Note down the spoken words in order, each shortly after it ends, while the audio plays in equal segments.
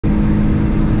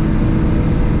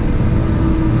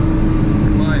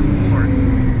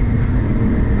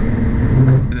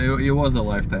was a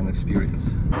lifetime experience.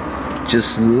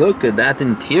 Just look at that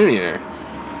interior.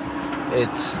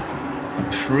 It's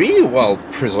pretty well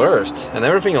preserved, and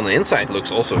everything on the inside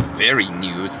looks also very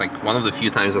new. It's like one of the few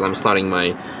times that I'm starting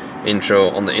my intro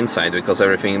on the inside because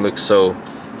everything looks so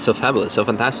fabulous, so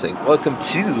fantastic. Welcome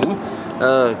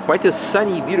to quite a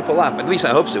sunny, beautiful lap. At least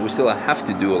I hope so. We still have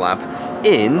to do a lap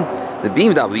in the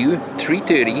BMW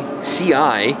 330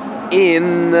 Ci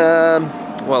in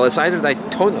well, it's either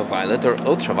Daytona Violet or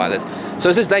Ultraviolet. So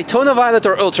is this Daytona Violet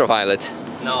or Ultraviolet?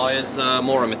 No, it's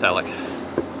more metallic.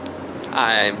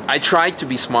 I tried to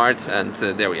be smart, and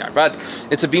there we are. But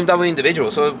it's a BMW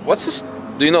individual. So what's this?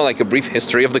 Do you know like a brief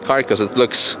history of the car? Because it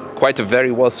looks quite a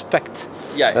very well spec'd.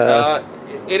 Yeah,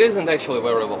 it isn't actually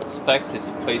very well spec'd.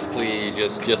 It's basically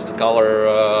just the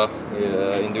color,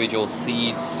 individual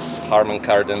seats, Harman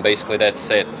Kardon. Basically,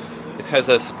 that's it. It has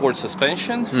a sport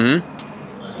suspension.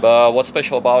 But what's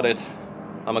special about it?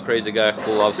 I'm a crazy guy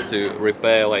who loves to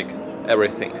repair like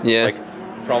everything. Yeah. Like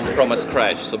from a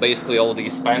scratch. So basically, all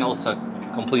these panels are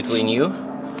completely new.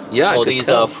 Yeah. All these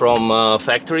are from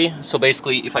factory. So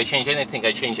basically, if I change anything,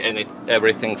 I change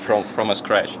everything from a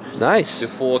scratch. Nice.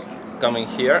 Before coming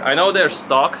here, I know they're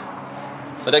stock,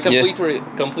 but I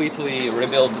completely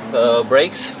rebuilt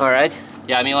brakes. All right.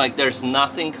 Yeah, I mean like there's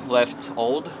nothing left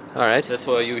old. All right. That's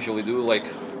what I usually do, like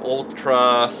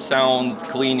ultrasound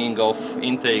cleaning of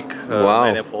intake wow.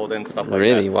 manifold and stuff like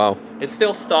really? that. Wow. It's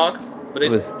still stock, but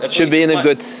it should be in a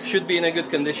good. Should be in a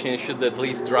good condition. It should at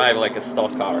least drive like a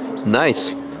stock car.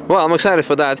 Nice. Well, I'm excited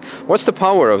for that. What's the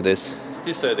power of this?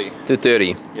 230.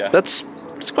 230. Yeah. That's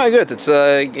quite good. It's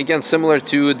again similar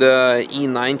to the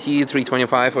E90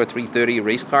 325 or 330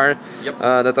 race car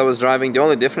that I was driving. The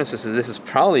only difference is that this is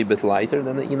probably a bit lighter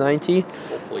than the E90.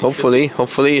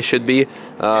 Hopefully it should be.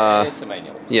 It's a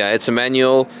manual. Yeah, it's a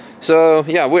manual. So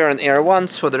yeah, we're on Air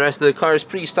ones. For the rest of the car is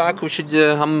pretty stock. We should.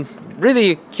 I'm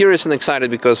really curious and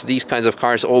excited because these kinds of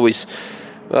cars always.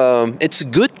 It's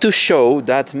good to show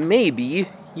that maybe.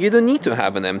 You don't need to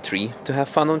have an M3 to have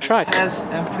fun on track. It has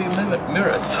M3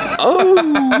 mirrors. Oh!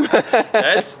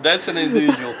 that's an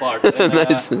individual part. And,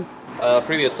 nice.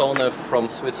 Previous owner from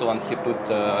Switzerland, he put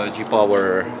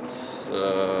G-Power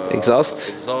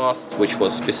exhaust, which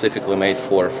was specifically made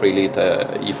for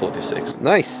 3-liter E46.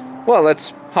 Nice. Well,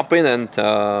 let's hop in and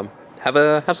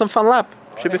have some fun lap.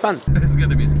 Should be fun. It's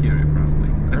gonna be scary, probably.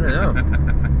 I don't know.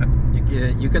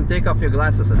 You can take off your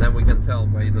glasses and then we can tell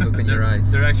by the look in your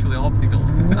eyes. They're actually optical.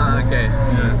 Ah, okay.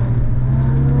 Yeah.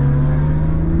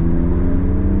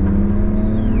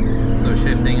 So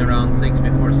shifting around 6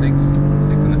 before 6? 6.5.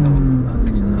 Oh,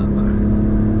 6.5, alright.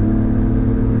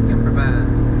 Camper van.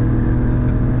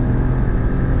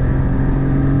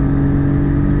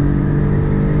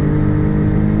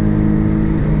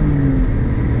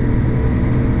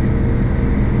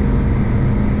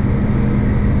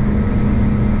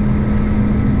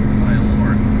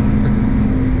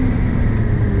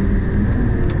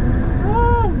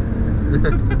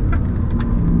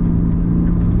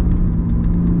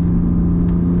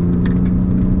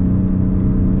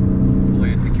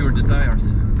 Hopefully I secured the tires.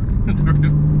 I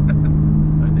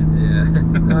did. Yeah,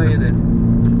 oh you did.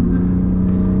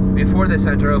 Before this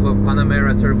I drove a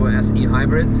Panamera Turbo SE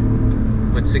hybrid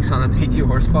with 680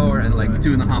 horsepower and like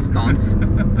 2.5 tons.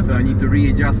 So I need to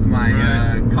readjust my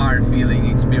car feeling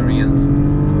experience.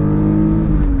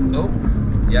 Oh,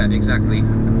 yeah, exactly.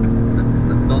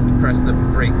 Don't press the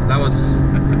brake.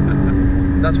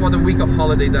 That's what a week of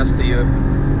holiday does to you.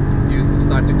 You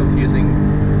start to confusing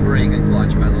brake and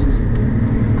clutch pedals.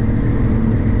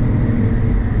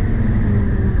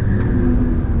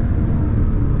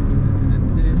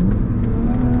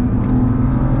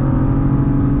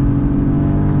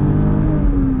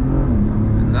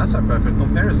 And that's a perfect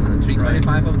comparison. The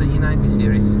 325 of the E90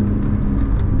 series.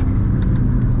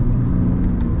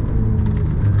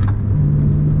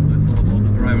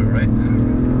 Right?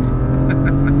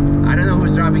 I don't know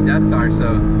who's driving that car,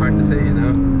 so hard to say, you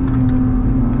know.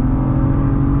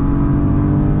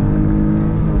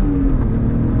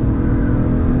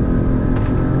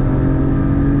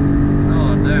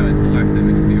 Oh damn, it's a lifetime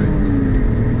experience.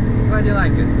 Glad you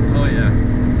like it. Oh yeah.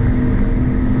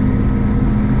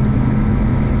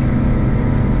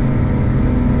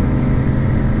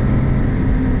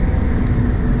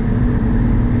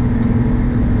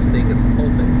 Let's take it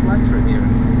whole thing flat through here.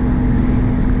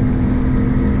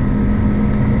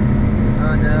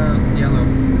 Oh no, it's yellow.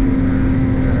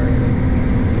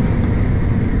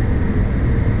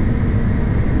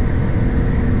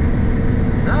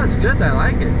 No, it's good. I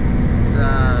like it.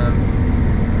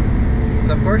 It's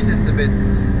of course it's a bit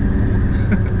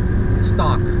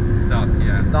stock. Stock,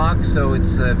 yeah. Stock, so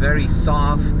it's very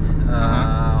soft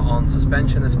on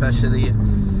suspension especially.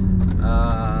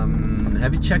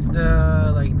 Have you checked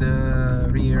the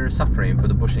rear subframe for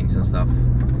the bushings and stuff?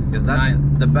 Because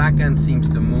the back end seems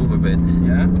to move a bit.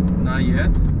 Yeah, not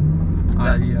yet.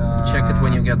 Check it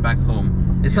when you get back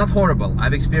home. It's not horrible.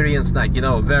 I've experienced like, you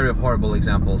know, very horrible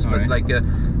examples, but like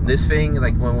this thing,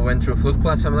 like when we went through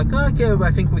Flugplatz, I'm like, okay,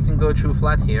 I think we can go through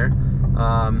flat here.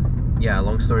 Yeah,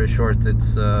 long story short,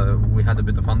 it's we had a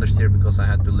bit of understeer because I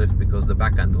had to lift because the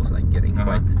back end was like getting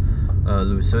quite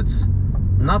loose. So it's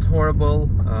not horrible,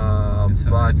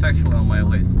 but it's actually on my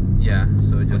list. Yeah,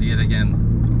 so just yet again,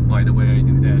 by the way I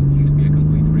do that, it should be a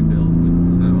complete rebuild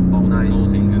with powder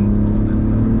coating and all of this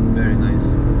stuff. Very nice.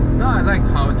 No, I like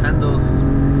how it handles.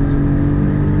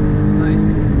 It's nice.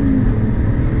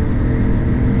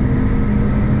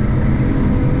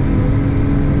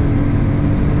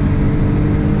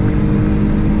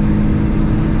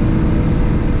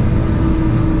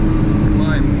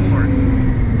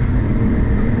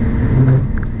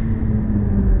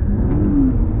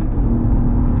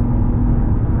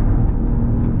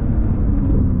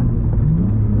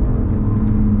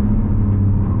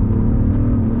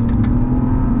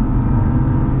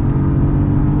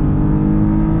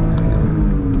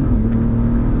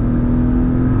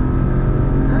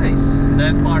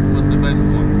 That part was the best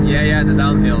one. Yeah, the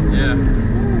downhill. Yeah.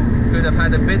 Could have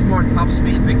had a bit more top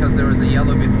speed because there was a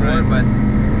yellow before, but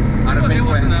I don't think it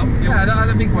was enough. Yeah, I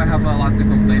don't think we have a lot to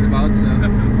complain about. So.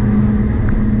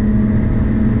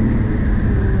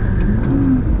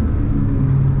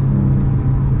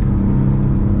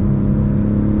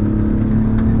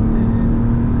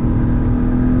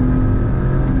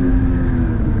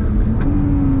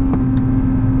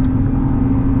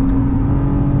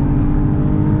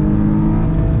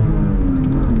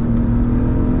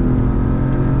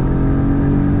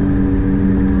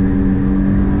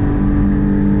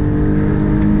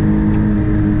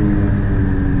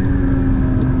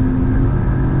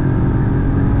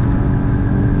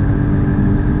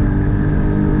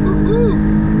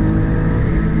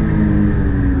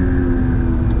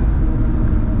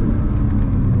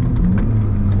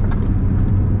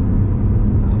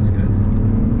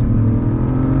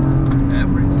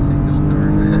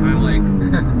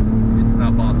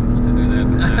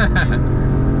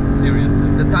 Seriously.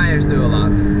 The tires do a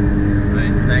lot.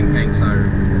 Right. Bank tanks are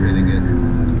really good.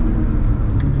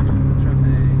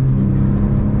 Traffic.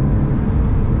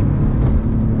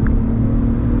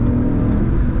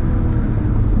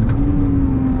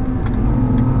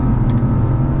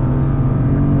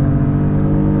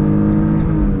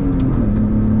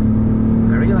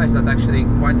 I realized that actually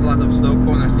quite a lot of slow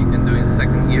corners you can do in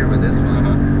second gear with this one.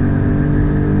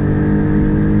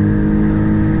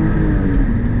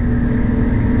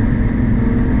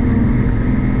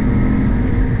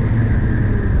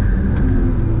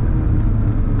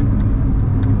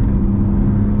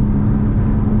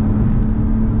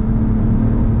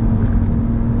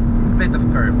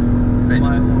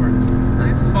 My lord,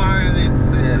 it's fine.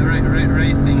 It's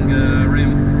racing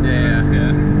rims. Yeah.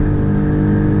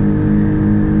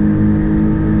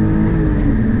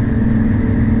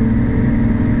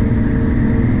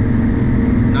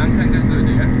 Non-contact good,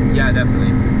 yeah. Yeah,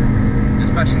 definitely.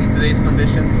 Especially in today's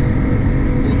conditions,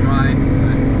 full dry.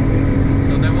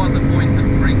 So there was a point to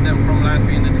bring them from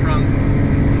Latvia in the trunk.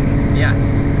 Yes.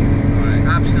 All right.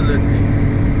 Absolutely.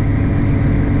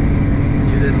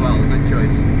 You did well. Good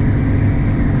choice.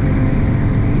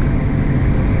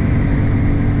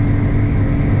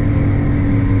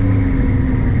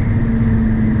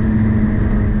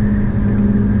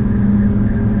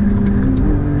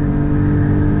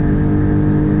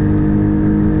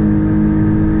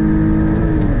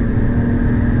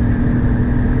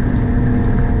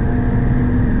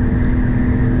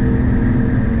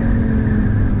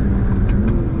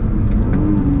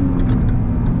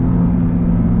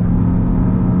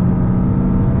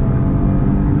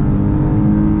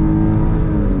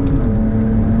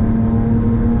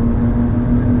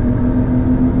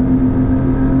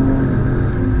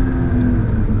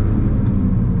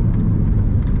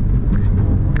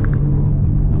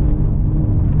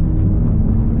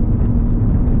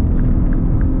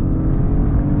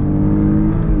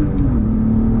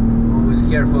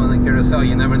 Careful in the carousel,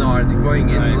 you never know, are they going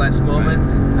in the last moment?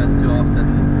 And too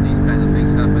often these kind of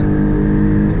things happen.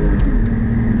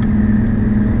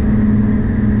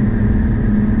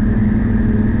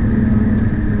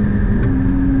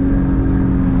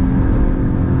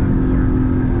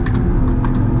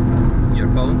 Your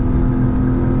phone?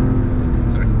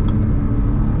 Sorry.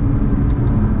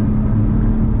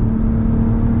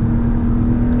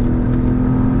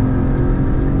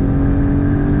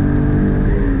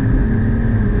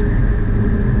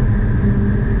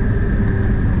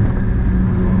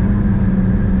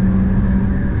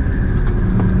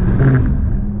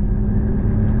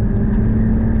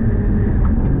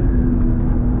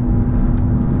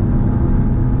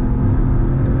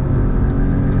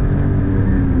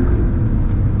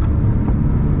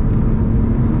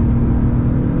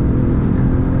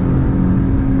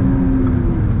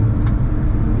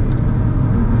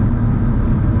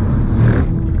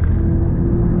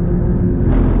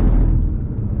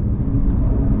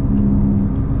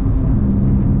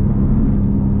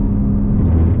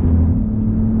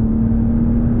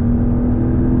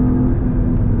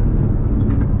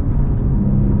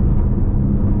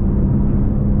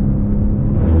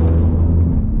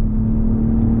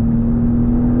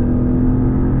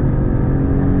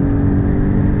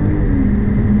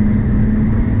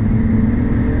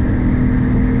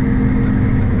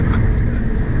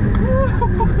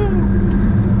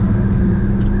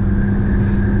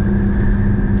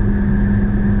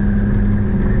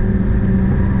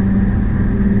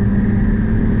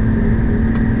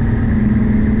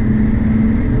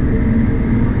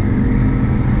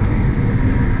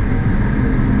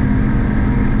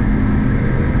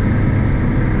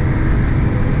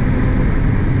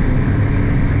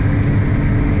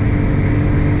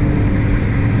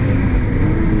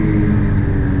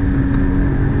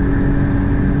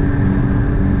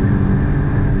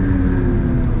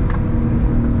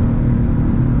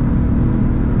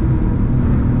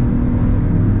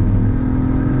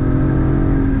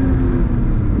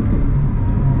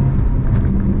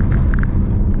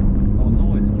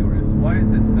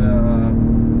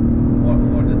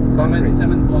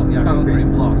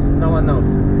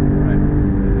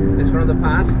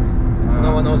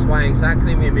 why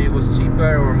exactly. Maybe it was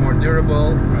cheaper or more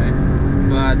durable. Right.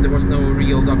 But there was no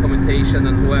real documentation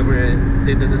on whoever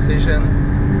did the decision.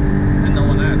 And no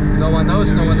one asked. No one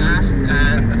knows, no one asked,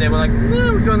 and they were like,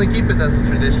 no, we're gonna keep it as a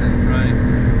tradition. Right.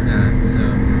 Yeah, so.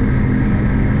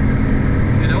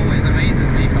 It always amazes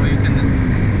me how you can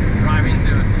drive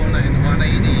into a corner in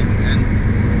 180 and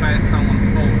pass someone's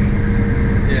phone.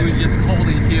 Yeah. Who's just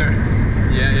holding here.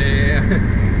 Yeah.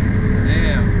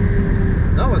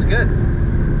 Damn. No, it was good.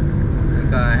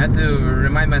 Like, I had to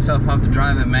remind myself how to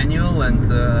drive a manual, and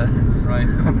Right.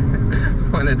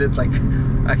 when I did, like,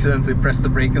 accidentally press the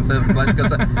brake instead of the clutch,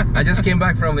 because I just came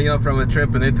back from from a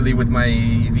trip in Italy with my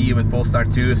V with Polestar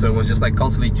 2, so it was just like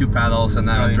constantly 2 pedals, and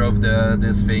now I drove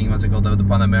this thing, what's it called, the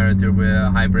Panamera Turbo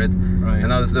hybrid, and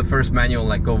now it's the first manual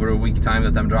like over a week time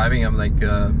that I'm driving. I'm like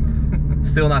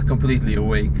still not completely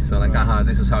awake, so like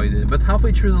this is how you do it. But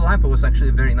halfway through the lap it was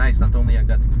actually very nice. Not only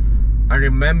I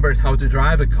remembered how to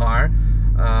drive a car,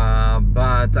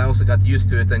 but I also got used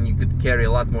to it, and you could carry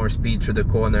a lot more speed through the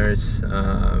corners,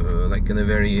 like in a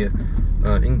very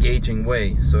engaging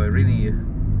way. So I really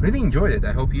enjoyed it.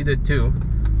 I hope you did too.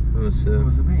 It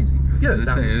was amazing. Good. As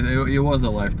I say, it was a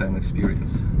lifetime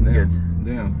experience. Damn. Good.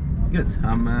 Damn. Good.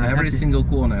 I'm Every happy. single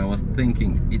corner I was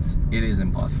thinking it is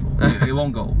impossible. It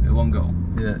won't go. It won't go.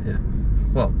 Yeah.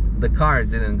 Well, the car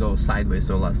didn't go sideways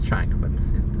to the last track, but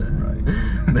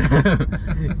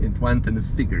it went in a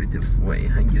figurative way,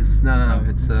 I guess. No,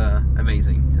 it's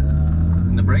amazing.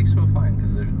 And the brakes were fine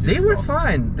because They were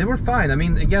fine. They were fine. I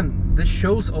mean, again, this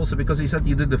shows also because you said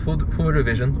you did the full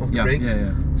revision of the brakes.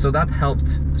 Yeah. So that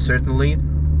helped certainly.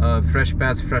 Fresh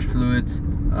pads, fresh fluids.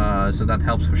 So that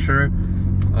helps for sure.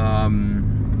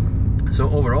 So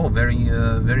overall,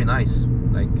 very nice.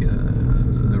 Like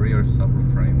so the rear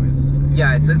subframe is.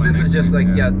 Yeah, this is just like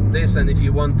this, and if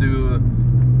you want to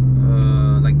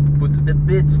like put a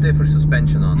bit stiffer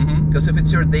suspension on, because if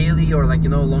it's your daily or like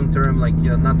long term, like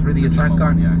not really a track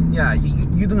car,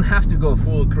 you don't have to go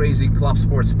full crazy club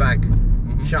sports pack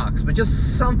shocks, but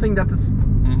just something that is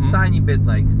tiny bit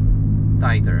like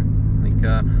tighter. Like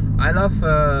I love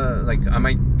like I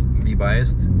might be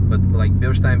biased, but like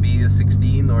Bilstein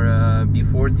B16 or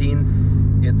B14.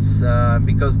 It's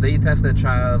because they tested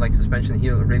like suspension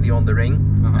here really on the ring,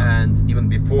 and even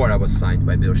before I was signed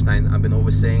by Bilstein, I've been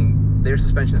always saying their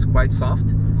suspension is quite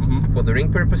soft for the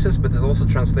ring purposes, but it also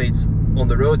translates on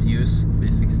the road use.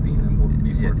 B16 and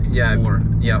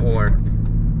B14.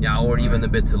 Or even a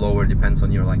bit lower, depends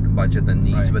on your like budget and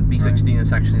needs. But B16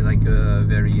 is actually like a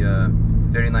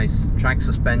very nice track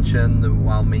suspension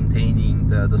while maintaining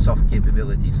the soft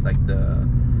capabilities, like the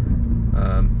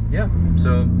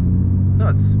so. No,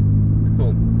 it's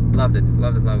cool. Loved it.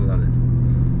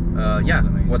 Yeah,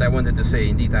 what I wanted to say,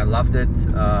 indeed, I loved it.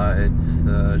 It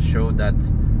showed that,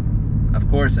 of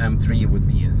course, M3 would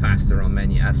be faster on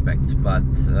many aspects, but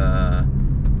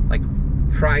like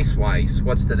price-wise,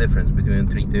 what's the difference between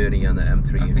 330 and the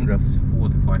M3? I think that's 4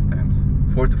 to 5 times.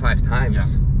 4 to 5 times? Yeah.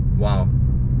 Wow.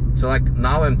 So like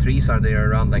now M3s are they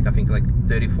around like I think like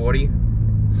 30, 40?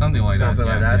 Something like that.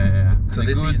 Yeah. So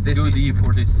the good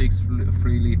E46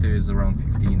 3 liter is around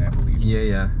 15, I believe.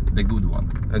 Yeah. The good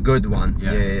one. A good one.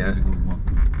 Yeah. The good one.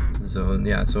 So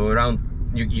yeah, so around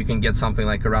you can get something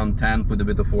like around 10, put a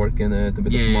bit of work in it, a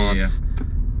bit of mods.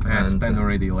 I spent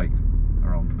already like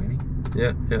around 20.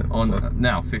 Yeah. On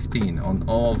now 15 on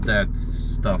all of that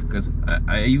stuff, because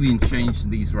I even changed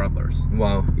these rubbers.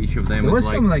 Wow. Each of them there was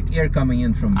like, some like air coming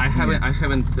in from. I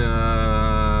haven't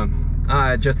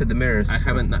adjusted the mirrors. I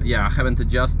haven't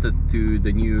adjusted to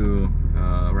the new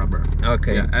rubber.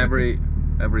 Okay. Yeah,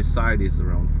 every side is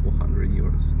around 400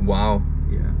 euros. Wow.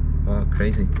 Yeah. Wow,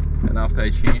 crazy. And after I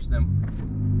changed them,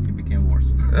 it became worse.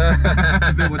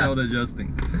 Without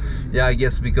adjusting. Yeah, I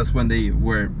guess because when they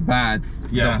were bad,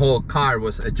 the whole car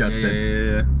was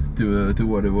adjusted to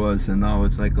what it was, and now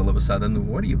it's like all of a sudden,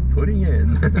 what are you putting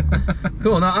in?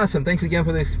 Cool. No, awesome. Thanks again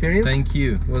for the experience. Thank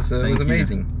you. It was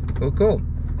amazing. Cool.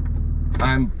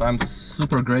 I'm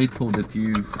super grateful that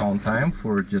you found time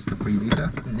for just a 3 liter.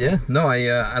 Yeah, no,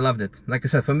 I loved it. Like I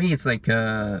said, for me it's like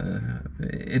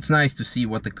it's nice to see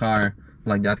what the car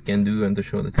like that can do, and to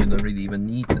show that you don't really even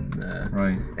need an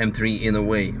M3 in a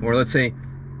way. Or let's say,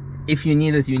 if you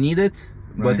need it, you need it.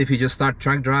 But if you just start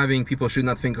track driving, people should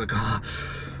not think like,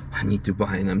 I need to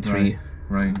buy an M3.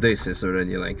 Right. This is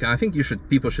already like, I think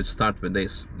people should start with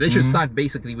this. They should start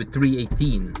basically with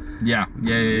 318. Yeah.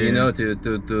 You know,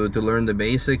 to learn the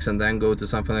basics and then go to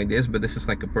something like this. But this is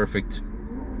like a perfect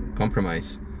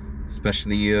compromise,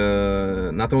 especially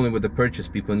not only with the purchase,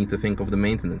 people need to think of the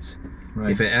maintenance.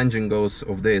 Right. If an engine goes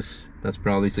of this, that's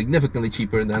probably significantly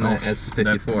cheaper than a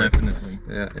S54. Definitely.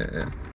 Yeah.